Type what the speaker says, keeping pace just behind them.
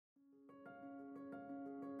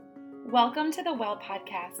Welcome to the Well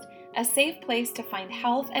Podcast, a safe place to find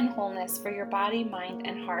health and wholeness for your body, mind,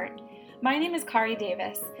 and heart. My name is Kari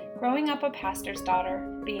Davis, growing up a pastor's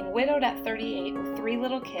daughter, being widowed at 38 with 3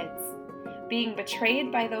 little kids, being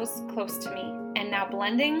betrayed by those close to me, and now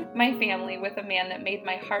blending my family with a man that made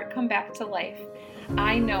my heart come back to life.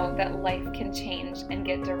 I know that life can change and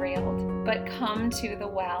get derailed, but come to the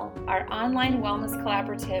Well, our online wellness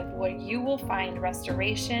collaborative where you will find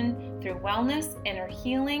restoration through wellness, inner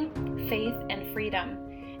healing, faith, and freedom.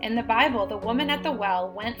 In the Bible, the woman at the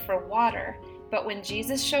well went for water, but when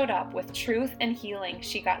Jesus showed up with truth and healing,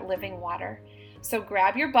 she got living water. So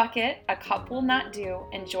grab your bucket, a cup will not do,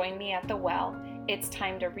 and join me at the well. It's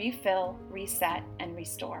time to refill, reset, and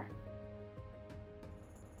restore.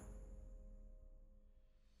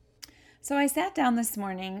 So I sat down this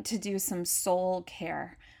morning to do some soul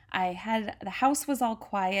care. The house was all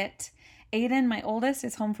quiet. Aiden, my oldest,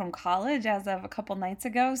 is home from college as of a couple nights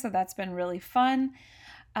ago, so that's been really fun.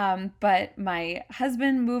 But my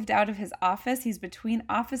husband moved out of his office. He's between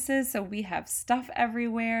offices, so we have stuff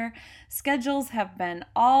everywhere. Schedules have been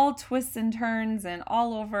all twists and turns and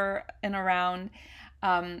all over and around.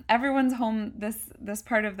 Everyone's home this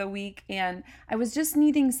part of the week, and I was just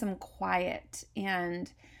needing some quiet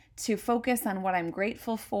and to focus on what I'm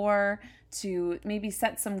grateful for, to maybe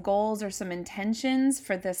set some goals or some intentions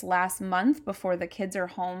for this last month before the kids are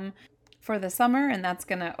home for the summer, and that's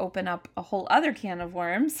going to open up a whole other can of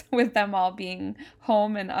worms with them all being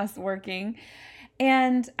home and us working.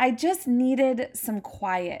 And I just needed some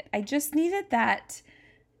quiet. I just needed that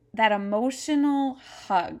emotional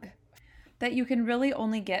hug that you can really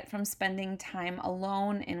only get from spending time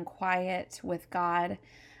alone in quiet with God.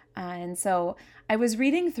 And so I was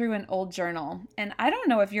reading through an old journal, and I don't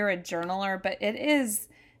know if you're a journaler, but it is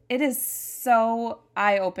so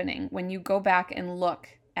eye-opening when you go back and look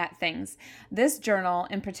at things. This journal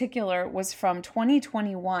in particular was from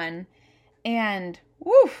 2021, and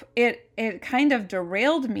it kind of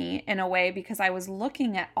derailed me in a way because I was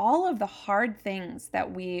looking at all of the hard things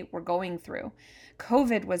that we were going through.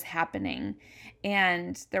 COVID was happening,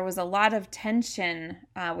 and there was a lot of tension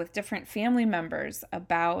with different family members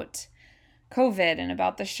about COVID and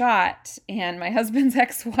about the shot and my husband's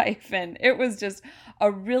ex-wife, and it was just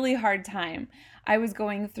a really hard time. I was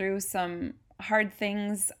going through some hard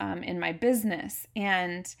things in my business,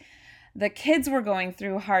 and the kids were going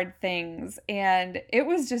through hard things, and it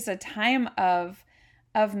was just a time of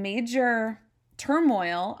major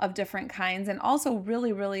turmoil of different kinds, and also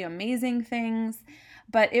really, really amazing things.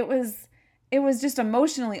 But it was just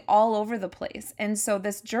emotionally all over the place. And so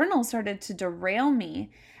this journal started to derail me,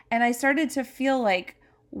 and I started to feel like,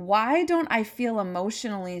 why don't I feel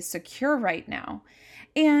emotionally secure right now?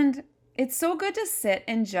 And it's so good to sit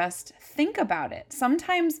and just think about it.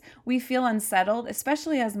 Sometimes we feel unsettled,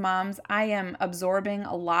 especially as moms. I am absorbing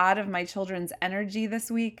a lot of my children's energy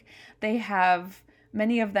this week.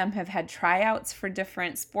 Many of them have had tryouts for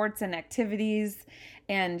different sports and activities,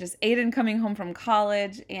 and just Aiden coming home from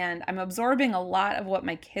college, and I'm absorbing a lot of what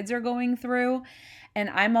my kids are going through. And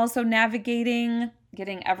I'm also navigating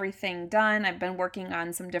getting everything done. I've been working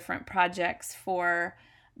on some different projects for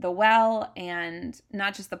the Well, and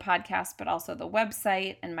not just the podcast, but also the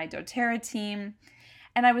website and my doTERRA team.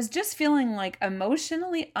 And I was just feeling like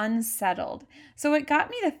emotionally unsettled. So it got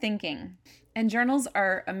me to thinking, and journals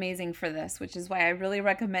are amazing for this, which is why I really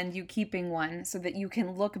recommend you keeping one so that you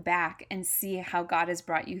can look back and see how God has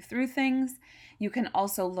brought you through things. You can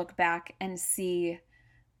also look back and see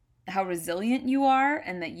how resilient you are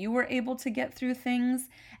and that you were able to get through things.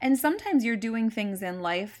 And sometimes you're doing things in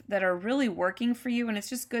life that are really working for you, and it's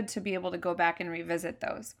just good to be able to go back and revisit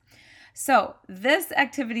those. So this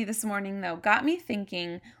activity this morning, though, got me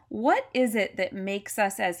thinking, what is it that makes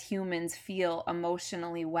us as humans feel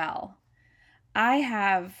emotionally well? I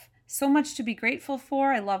have so much to be grateful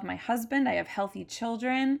for. I love my husband. I have healthy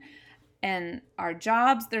children and our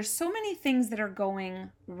jobs. There's so many things that are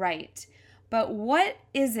going right. But what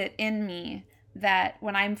is it in me that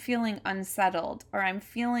when I'm feeling unsettled, or I'm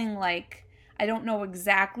feeling like I don't know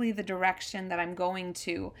exactly the direction that I'm going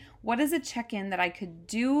to, what is a check-in that I could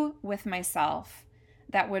do with myself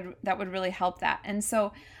that would really help that? And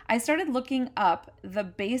so I started looking up the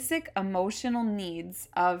basic emotional needs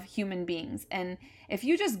of human beings. And if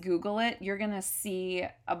you just Google it, you're going to see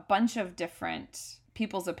a bunch of different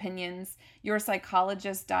people's opinions.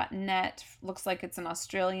 Yourpsychologist.net, looks like it's an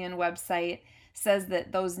Australian website, says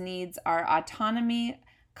that those needs are autonomy,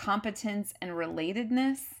 competence, and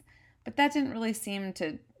relatedness. But that didn't really seem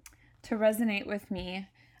to resonate with me.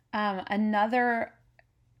 Another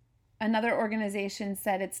organization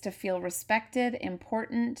said it's to feel respected,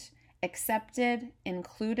 important, accepted,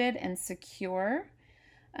 included, and secure.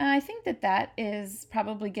 I think that is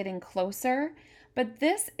probably getting closer, but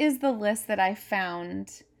this is the list that I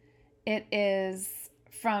found. It is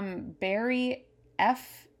from barryfht.ca.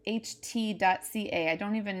 I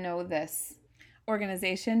don't even know this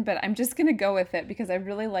organization, but I'm just going to go with it because I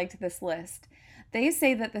really liked this list. They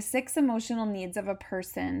say that the 6 emotional needs of a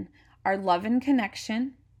person are love and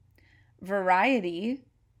connection, variety,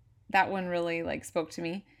 that one really spoke to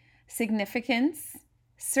me, significance,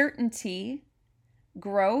 certainty,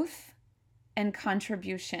 growth, and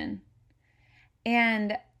contribution.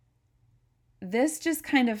 And this just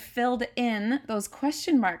kind of filled in those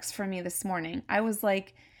question marks for me this morning. I was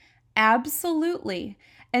like, absolutely.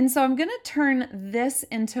 And so I'm going to turn this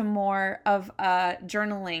into more of a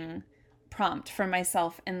journaling prompt for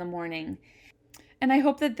myself in the morning. And I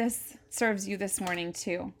hope that this serves you this morning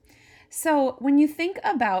too. So when you think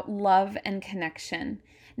about love and connection,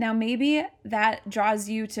 now maybe that draws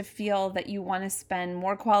you to feel that you want to spend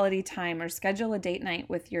more quality time or schedule a date night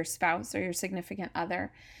with your spouse or your significant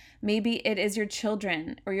other. Maybe it is your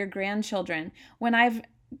children or your grandchildren. When I've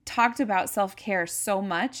talked about self-care so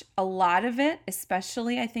much, a lot of it,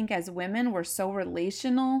 especially I think as women, we're so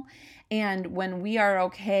relational. And when we are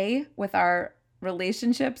okay with our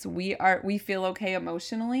relationships, we feel okay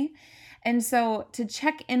emotionally. And so to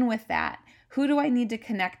check in with that, who do I need to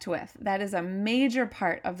connect with? That is a major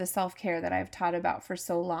part of the self-care that I've taught about for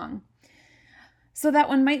so long. So that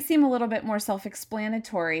one might seem a little bit more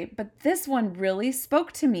self-explanatory, but this one really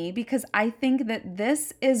spoke to me because I think that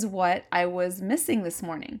this is what I was missing this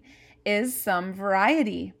morning, is some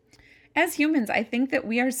variety. As humans, I think that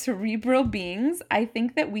we are cerebral beings. I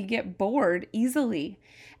think that we get bored easily.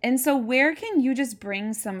 And so where can you just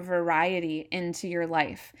bring some variety into your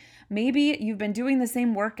life? Maybe you've been doing the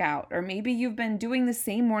same workout, or maybe you've been doing the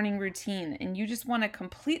same morning routine and you just want to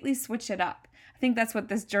completely switch it up. I think that's what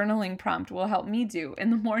this journaling prompt will help me do in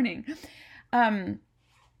the morning.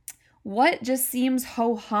 What just seems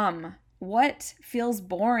ho-hum? What feels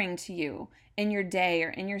boring to you in your day or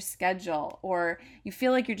in your schedule? Or you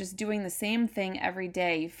feel like you're just doing the same thing every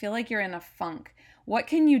day. You feel like you're in a funk. What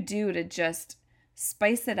can you do to just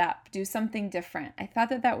spice it up, do something different? I thought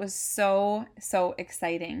that was so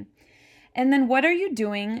exciting. And then what are you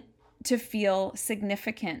doing to feel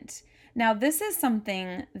significant? Now, this is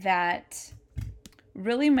something that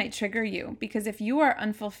really might trigger you, because if you are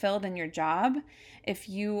unfulfilled in your job, if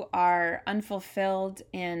you are unfulfilled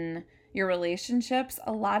in your relationships,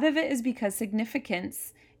 a lot of it is because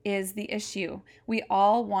significance is the issue. We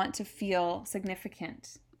all want to feel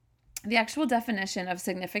significant. The actual definition of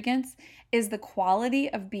significance is the quality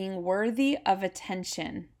of being worthy of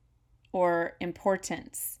attention or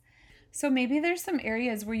importance. So maybe there's some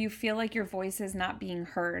areas where you feel like your voice is not being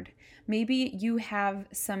heard. Maybe you have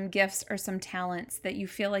some gifts or some talents that you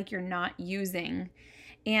feel like you're not using,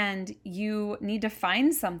 and you need to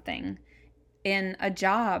find something in a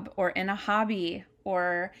job or in a hobby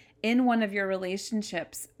or in one of your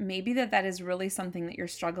relationships. Maybe that is really something that you're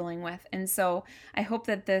struggling with. And so I hope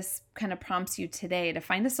that this kind of prompts you today to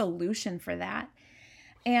find a solution for that.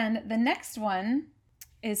 And the next one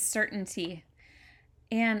is certainty.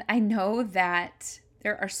 And I know that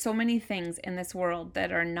there are so many things in this world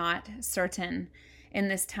that are not certain in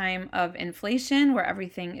this time of inflation, where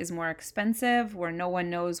everything is more expensive, where no one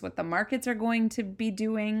knows what the markets are going to be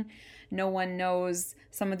doing. No one knows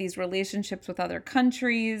some of these relationships with other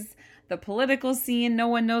countries, the political scene. No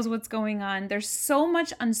one knows what's going on. There's so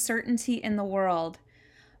much uncertainty in the world.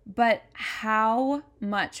 But how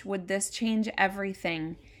much would this change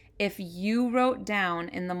everything if you wrote down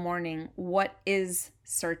in the morning what is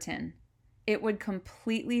certain? It would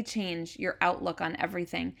completely change your outlook on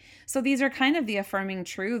everything. So these are kind of the affirming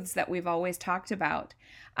truths that we've always talked about.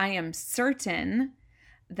 I am certain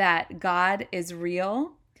that God is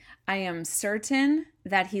real. I am certain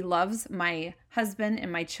that He loves my husband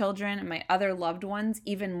and my children and my other loved ones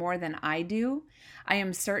even more than I do. I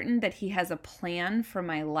am certain that He has a plan for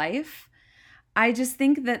my life. I just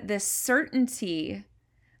think that this certainty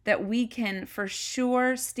that we can for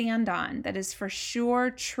sure stand on, that is for sure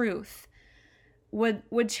truth,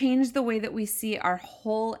 would change the way that we see our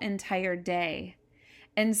whole entire day.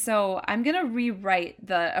 And so I'm going to rewrite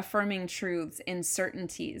the affirming truths in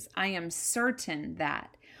certainties. I am certain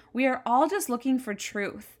that. We are all just looking for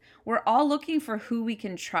truth. We're all looking for who we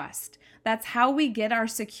can trust. That's how we get our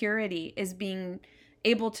security, is being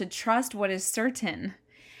able to trust what is certain.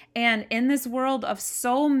 And in this world of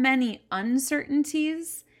so many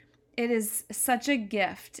uncertainties, it is such a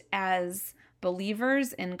gift as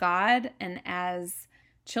believers in God and as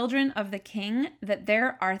children of the King, that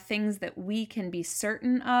there are things that we can be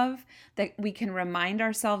certain of, that we can remind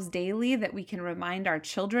ourselves daily, that we can remind our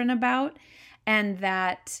children about, and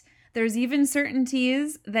that there's even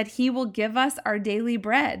certainties that He will give us our daily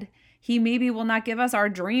bread. He maybe will not give us our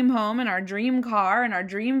dream home and our dream car and our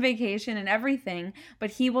dream vacation and everything,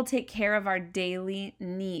 but He will take care of our daily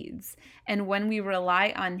needs. And when we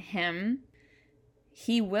rely on Him,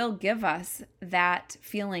 He will give us that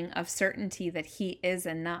feeling of certainty that He is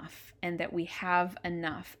enough and that we have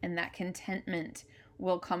enough, and that contentment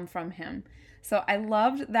will come from Him. So I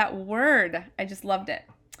loved that word. I just loved it.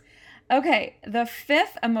 Okay, the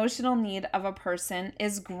fifth emotional need of a person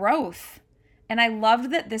is growth. And I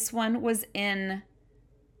loved that this one was in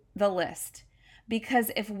the list, because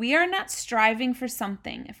if we are not striving for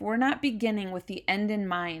something, if we're not beginning with the end in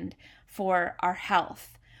mind for our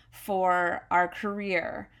health, for our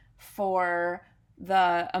career, for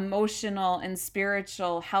the emotional and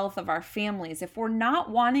spiritual health of our families, if we're not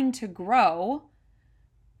wanting to grow,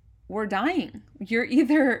 we're dying. You're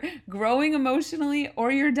either growing emotionally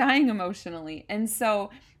or you're dying emotionally. And so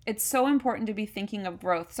it's so important to be thinking of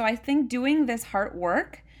growth. So I think doing this heart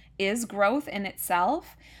work is growth in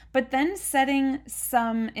itself, but then setting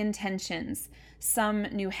some intentions, some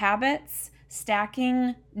new habits,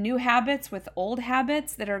 stacking new habits with old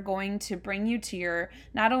habits that are going to bring you to your,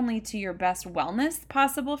 not only to your best wellness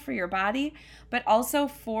possible for your body, but also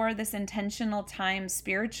for this intentional time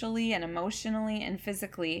spiritually and emotionally and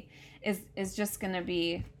physically is just going to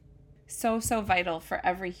be so vital for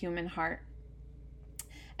every human heart.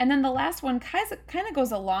 And then the last one kind of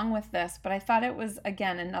goes along with this, but I thought it was,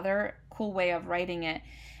 again, another cool way of writing it.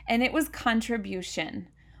 And it was contribution.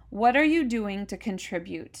 What are you doing to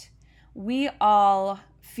contribute? We all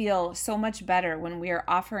feel so much better when we are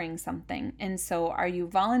offering something. And so are you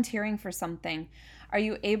volunteering for something? Are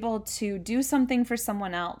you able to do something for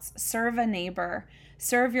someone else? Serve a neighbor,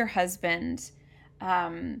 serve your husband,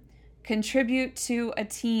 contribute to a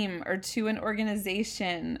team or to an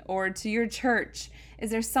organization or to your church. Is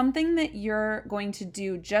there something that you're going to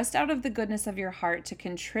do just out of the goodness of your heart to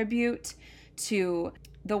contribute to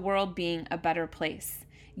the world being a better place?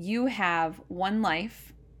 You have one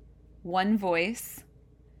life, one voice,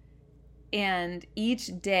 and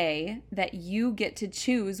each day that you get to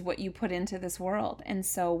choose what you put into this world. And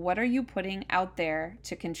so what are you putting out there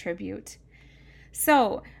to contribute?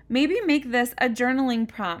 So maybe make this a journaling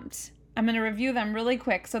prompt. I'm going to review them really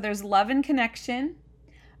quick. So there's love and connection,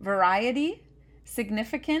 variety,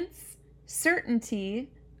 significance, certainty,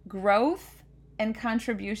 growth, and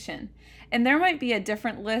contribution. And there might be a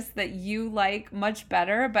different list that you like much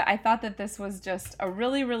better, but I thought that this was just a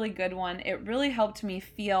really, really good one. It really helped me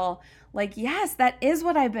feel like, yes, that is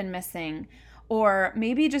what I've been missing. Or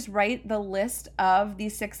maybe just write the list of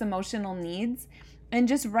these 6 emotional needs and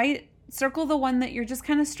just circle the one that you're just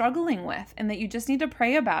kind of struggling with and that you just need to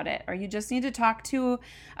pray about it, or you just need to talk to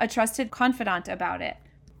a trusted confidant about it.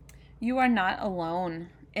 You are not alone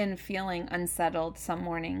in feeling unsettled some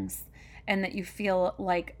mornings, and that you feel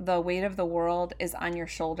like the weight of the world is on your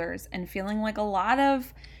shoulders, and feeling like a lot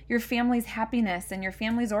of your family's happiness and your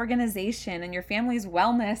family's organization and your family's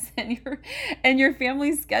wellness and your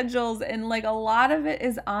family's schedules, and like a lot of it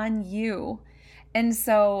is on you. And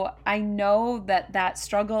so I know that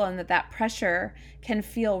struggle and that pressure can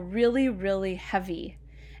feel really, really heavy.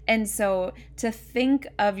 And so to think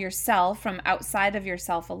of yourself from outside of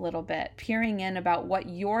yourself a little bit, peering in about what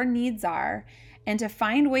your needs are, and to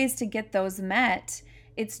find ways to get those met,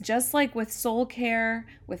 it's just like with soul care,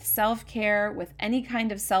 with self-care, with any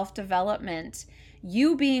kind of self-development,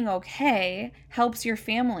 you being okay helps your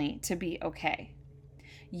family to be okay.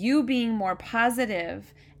 You being more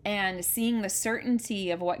positive and seeing the certainty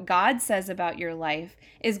of what God says about your life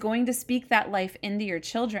is going to speak that life into your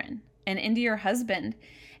children and into your husband.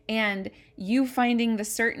 And you finding the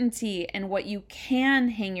certainty and what you can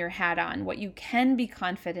hang your hat on, what you can be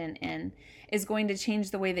confident in, is going to change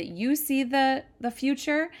the way that you see the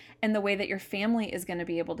future and the way that your family is going to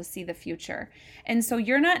be able to see the future. And so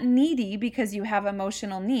you're not needy because you have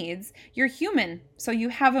emotional needs. You're human, so you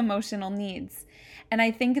have emotional needs. And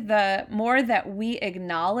I think the more that we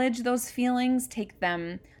acknowledge those feelings, take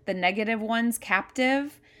them, the negative ones,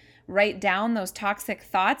 captive, write down those toxic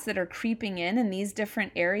thoughts that are creeping in these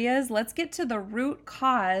different areas. Let's get to the root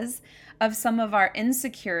cause of some of our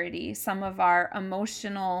insecurity, some of our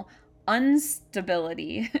emotional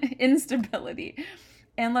instability.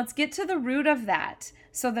 And let's get to the root of that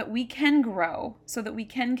so that we can grow, so that we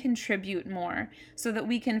can contribute more, so that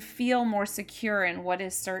we can feel more secure in what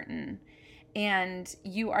is certain. And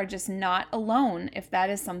you are just not alone if that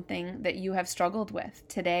is something that you have struggled with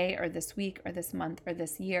today or this week or this month or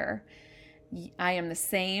this year. I am the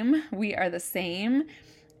same. We are the same.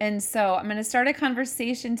 And so I'm going to start a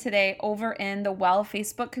conversation today over in the Well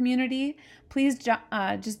Facebook community. Please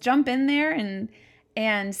just jump in there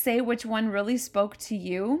and say which one really spoke to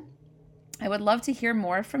you. I would love to hear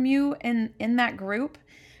more from you in that group.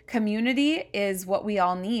 Community is what we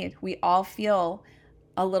all need. We all feel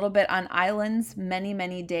a little bit on islands many,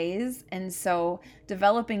 many days. And so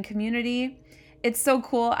developing community, it's so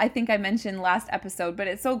cool. I think I mentioned last episode, but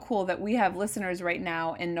it's so cool that we have listeners right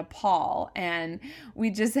now in Nepal. And we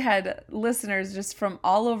just had listeners just from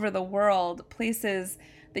all over the world, places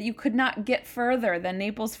that you could not get further than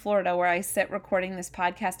Naples, Florida, where I sit recording this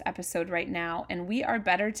podcast episode right now. And we are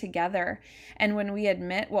better together. And when we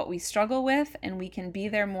admit what we struggle with and we can be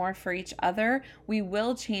there more for each other, we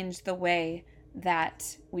will change the way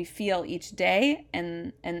that we feel each day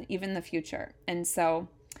and even the future. And so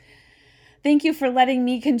thank you for letting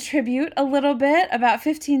me contribute a little bit, about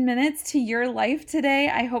 15 minutes to your life today.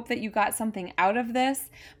 I hope that you got something out of this.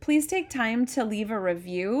 Please take time to leave a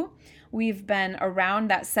review. We've been around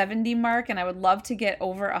that 70 mark, and I would love to get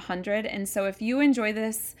over 100. And so if you enjoy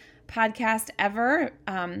this podcast ever,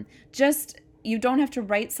 you don't have to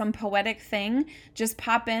write some poetic thing. Just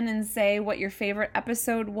pop in and say what your favorite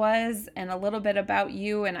episode was and a little bit about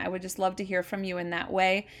you, and I would just love to hear from you in that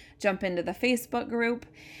way. Jump into the Facebook group.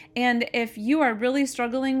 And if you are really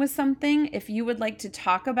struggling with something, if you would like to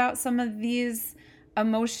talk about some of these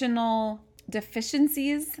emotional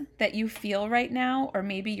deficiencies that you feel right now, or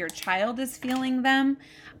maybe your child is feeling them,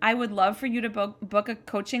 I would love for you to book a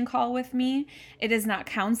coaching call with me. It is not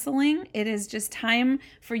counseling. It is just time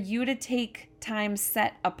for you to take time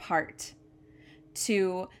set apart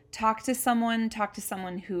to talk to someone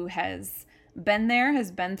who has been there,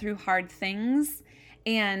 has been through hard things,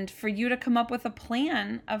 and for you to come up with a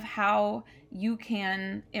plan of how you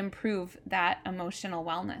can improve that emotional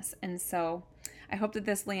wellness. And so I hope that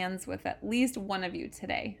this lands with at least one of you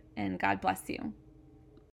today, and God bless you.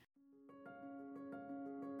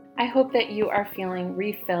 I hope that you are feeling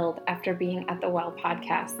refilled after being at the Well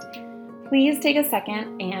podcast. Please take a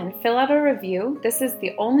second and fill out a review. This is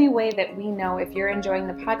the only way that we know if you're enjoying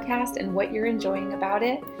the podcast and what you're enjoying about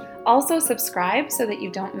it. Also subscribe so that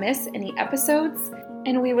you don't miss any episodes.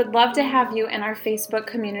 And we would love to have you in our Facebook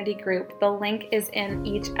community group. The link is in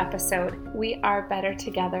each episode. We are better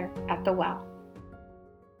together at the Well.